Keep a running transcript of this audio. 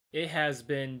It has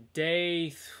been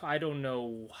I don't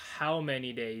know how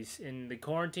many days in the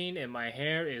quarantine, and my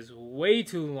hair is way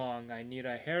too long. I need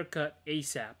a haircut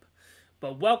ASAP.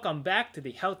 But welcome back to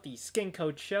the Healthy Skin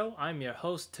Coach Show. I'm your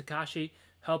host, Takashi,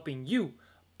 helping you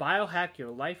biohack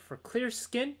your life for clear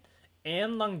skin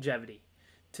and longevity.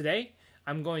 Today,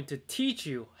 I'm going to teach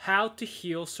you how to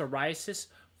heal psoriasis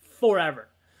forever.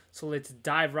 So let's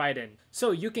dive right in.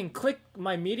 So you can click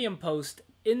my Medium post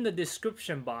in the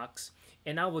description box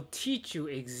and I will teach you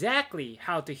exactly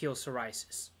how to heal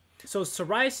psoriasis. So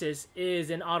psoriasis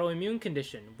is an autoimmune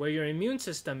condition where your immune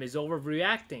system is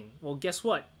overreacting. Well, guess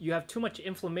what? You have too much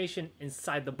inflammation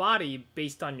inside the body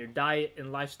based on your diet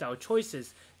and lifestyle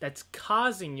choices that's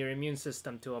causing your immune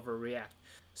system to overreact.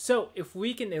 So if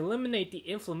we can eliminate the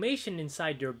inflammation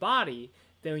inside your body,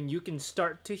 then you can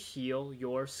start to heal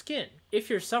your skin. If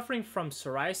you're suffering from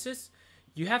psoriasis,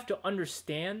 you have to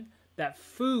understand that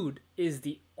food is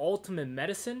the ultimate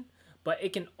medicine, but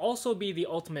it can also be the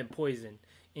ultimate poison.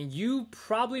 And you've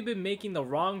probably been making the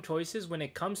wrong choices when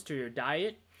it comes to your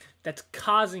diet that's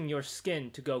causing your skin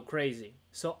to go crazy.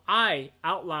 So I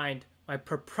outlined my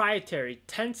proprietary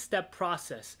 10-step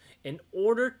process in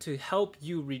order to help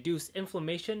you reduce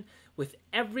inflammation with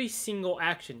every single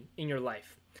action in your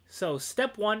life. So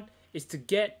step 1 is to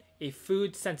get a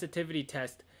food sensitivity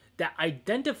test that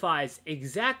identifies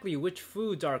exactly which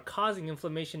foods are causing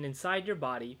inflammation inside your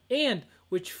body and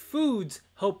which foods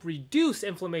help reduce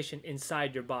inflammation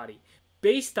inside your body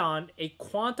based on a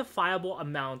quantifiable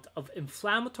amount of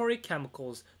inflammatory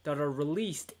chemicals that are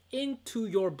released into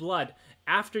your blood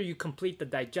after you complete the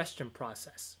digestion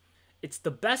process. It's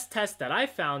the best test that I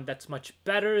found that's much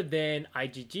better than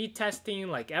IgG testing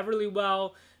like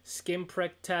Everlywell, skin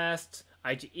prick tests,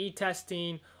 IgE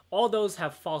testing. All those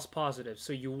have false positives,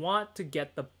 so you want to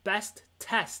get the best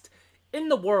test in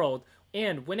the world.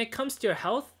 And when it comes to your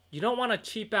health, you don't want to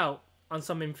cheap out on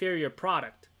some inferior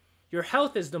product. Your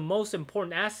health is the most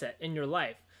important asset in your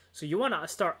life, so you want to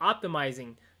start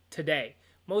optimizing today.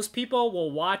 Most people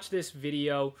will watch this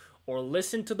video or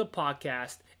listen to the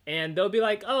podcast and they'll be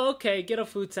like, oh, okay, get a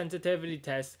food sensitivity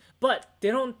test, but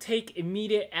they don't take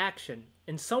immediate action.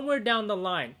 And somewhere down the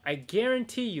line, I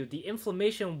guarantee you the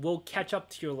inflammation will catch up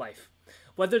to your life.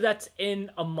 Whether that's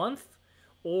in a month,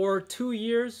 or 2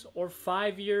 years, or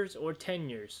 5 years, or 10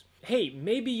 years. Hey,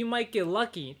 maybe you might get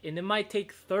lucky and it might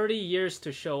take 30 years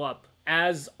to show up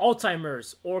as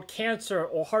Alzheimer's, or cancer,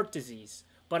 or heart disease.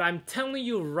 But I'm telling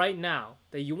you right now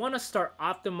that you want to start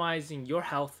optimizing your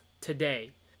health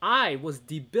today. I was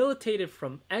debilitated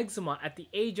from eczema at the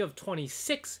age of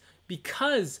 26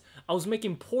 because I was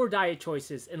making poor diet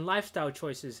choices and lifestyle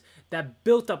choices that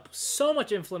built up so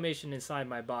much inflammation inside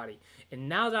my body. And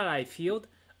now that I've healed,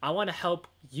 I want to help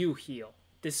you heal.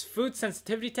 This food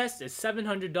sensitivity test is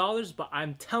 $700, but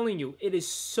I'm telling you, it is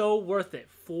so worth it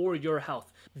for your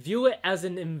health. View it as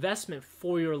an investment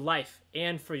for your life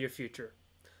and for your future.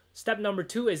 Step number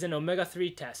 2 is an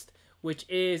omega-3 test, which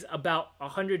is about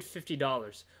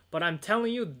 $150. But I'm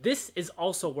telling you, this is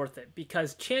also worth it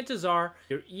because chances are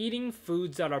you're eating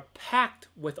foods that are packed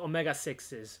with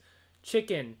omega-6s.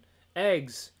 Chicken,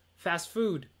 eggs, fast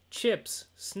food, chips,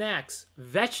 snacks,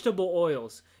 vegetable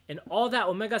oils, and all that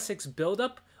omega-6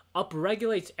 buildup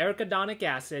upregulates arachidonic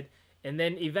acid and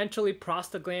then eventually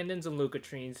prostaglandins and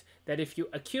leukotrienes that if you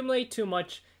accumulate too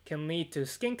much can lead to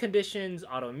skin conditions,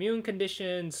 autoimmune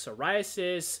conditions,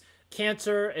 psoriasis,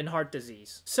 cancer, and heart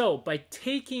disease. So by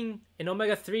taking an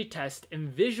omega-3 test and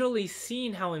visually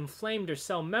seeing how inflamed your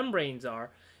cell membranes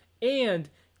are and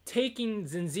taking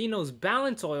Zinzino's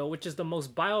balance oil, which is the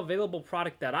most bioavailable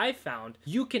product that I found,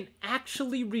 you can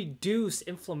actually reduce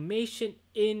inflammation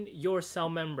in your cell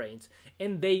membranes.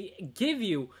 And they give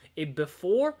you a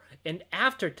before and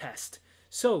after test.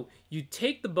 So you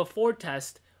take the before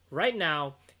test right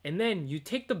now, and then you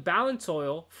take the balance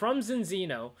oil from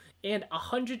Zinzino, and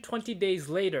 120 days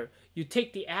later, you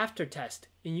take the after test,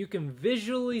 and you can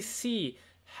visually see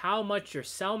how much your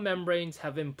cell membranes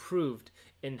have improved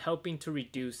in helping to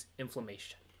reduce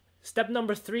inflammation. Step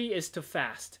number 3 is to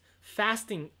fast.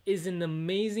 Fasting is an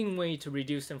amazing way to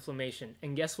reduce inflammation,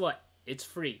 and guess what? It's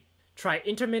free. Try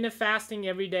intermittent fasting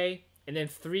every day, and then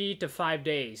 3 to 5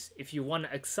 days if you want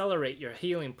to accelerate your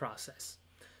healing process.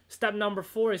 Step number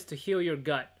 4 is to heal your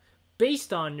gut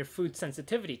based on your food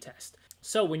sensitivity test.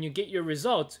 So when you get your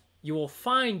results, you will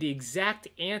find the exact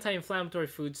anti-inflammatory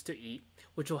foods to eat,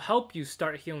 which will help you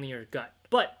start healing your gut.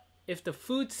 But if the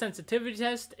food sensitivity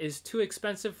test is too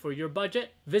expensive for your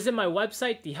budget, visit my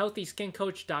website,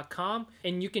 thehealthyskincoach.com,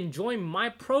 and you can join my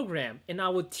program, and I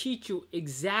will teach you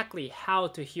exactly how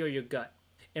to heal your gut.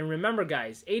 And remember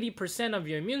guys, 80% of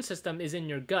your immune system is in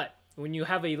your gut. When you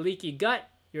have a leaky gut,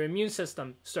 your immune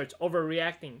system starts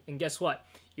overreacting, and guess what?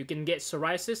 You can get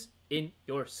psoriasis in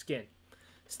your skin.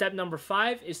 Step number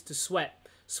 5 is to sweat.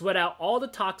 Sweat out all the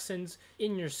toxins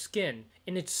in your skin,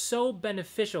 and it's so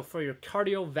beneficial for your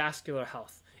cardiovascular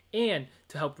health and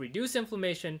to help reduce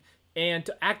inflammation and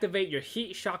to activate your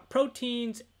heat shock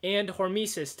proteins and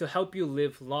hormesis to help you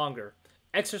live longer.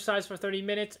 Exercise for 30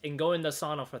 minutes and go in the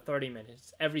sauna for 30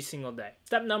 minutes every single day.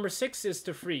 Step number 6 is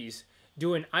to freeze.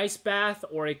 Do an ice bath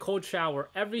or a cold shower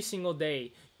every single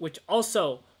day, which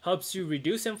also helps you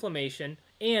reduce inflammation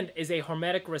and is a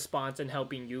hormetic response in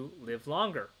helping you live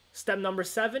longer. Step number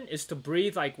 7 is to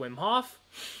breathe like Wim Hof.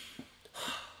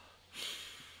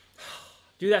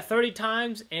 Do that 30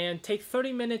 times and take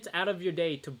 30 minutes out of your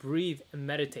day to breathe and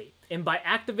meditate. And by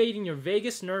activating your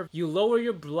vagus nerve, you lower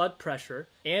your blood pressure,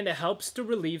 and it helps to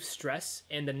relieve stress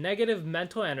and the negative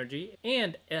mental energy,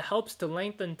 and it helps to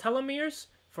lengthen telomeres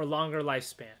for longer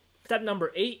lifespan. Step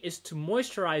number 8 is to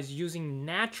moisturize using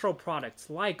natural products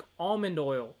like almond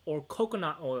oil or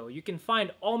coconut oil. You can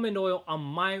find almond oil on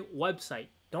my website.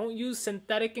 Don't use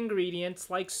synthetic ingredients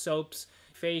like soaps,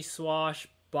 face wash,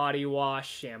 body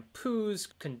wash, shampoos,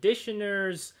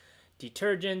 conditioners,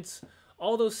 detergents.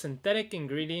 All those synthetic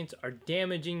ingredients are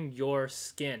damaging your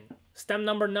skin. Step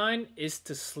number 9 is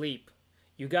to sleep.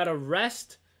 You gotta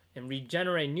rest and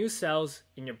regenerate new cells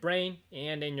in your brain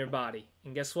and in your body.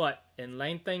 And guess what? It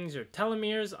lengthens your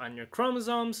telomeres on your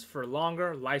chromosomes for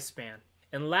longer lifespan.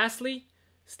 And lastly,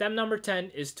 step number 10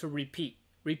 is to repeat.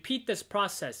 Repeat this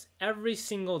process every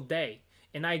single day.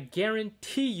 And I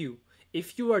guarantee you,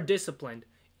 if you are disciplined,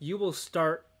 you will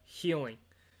start healing.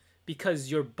 Because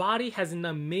your body has an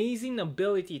amazing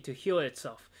ability to heal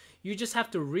itself. You just have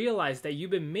to realize that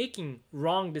you've been making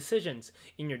wrong decisions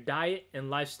in your diet and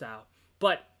lifestyle.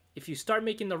 But if you start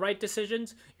making the right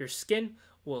decisions, your skin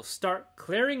will start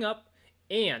clearing up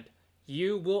and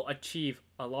you will achieve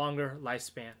a longer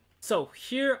lifespan. So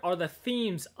here are the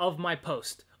themes of my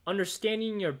post.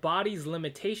 Understanding your body's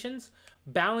limitations,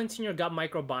 balancing your gut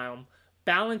microbiome,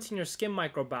 balancing your skin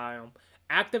microbiome,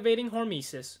 activating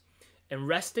hormesis, and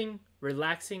resting,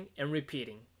 relaxing, and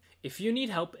repeating. If you need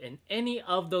help in any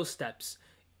of those steps,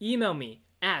 email me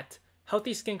at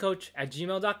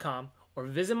healthyskincoach@gmail.com or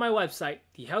visit my website,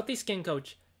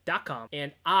 thehealthyskincoach.com,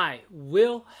 and I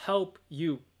will help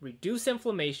you reduce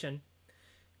inflammation,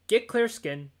 get clear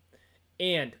skin,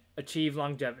 and achieve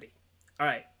longevity. All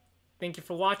right. Thank you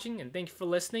for watching and thank you for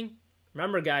listening.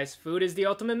 Remember, guys, food is the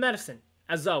ultimate medicine.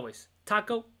 As always,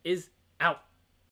 Taco is out.